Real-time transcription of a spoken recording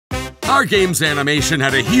Our game's animation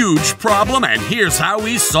had a huge problem, and here's how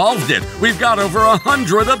we solved it. We've got over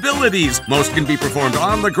 100 abilities. Most can be performed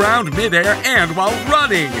on the ground, midair, and while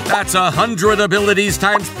running. That's 100 abilities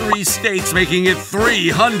times 3 states, making it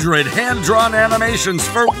 300 hand-drawn animations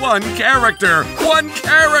for one character. One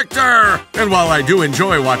character! And while I do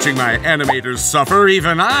enjoy watching my animators suffer,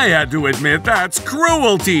 even I had to admit that's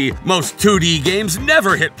cruelty. Most 2D games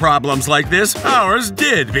never hit problems like this. Ours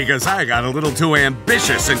did, because I got a little too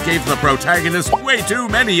ambitious and gave the protagonist way too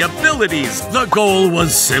many abilities. The goal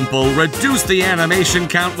was simple: reduce the animation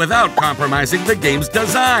count without compromising the game's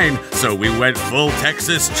design. So we went full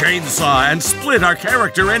Texas Chainsaw and split our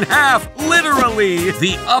character in half, literally.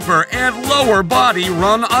 The upper and lower body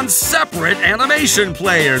run on separate animation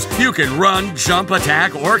players. You can run, jump,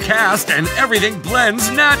 attack, or cast, and everything blends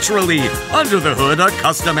naturally. Under the hood, a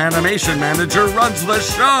custom animation manager runs the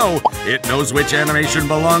show. It knows which animation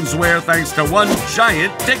belongs where thanks to one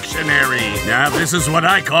giant dictionary. Now this is what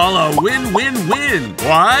I call a win-win-win.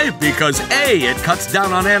 Why? Because A, it cuts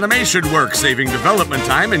down on animation work, saving development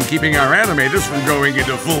time and keeping our animators from going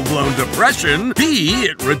into full-blown depression. B,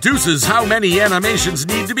 it reduces how many animations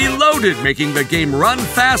need to be loaded, making the game run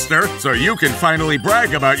faster so you can finally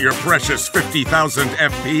brag about your precious 50,000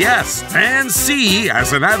 FPS. And C,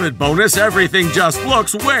 as an added bonus, everything just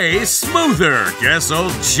looks way smoother. Guess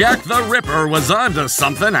old Jack the Ripper was onto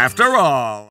something after all.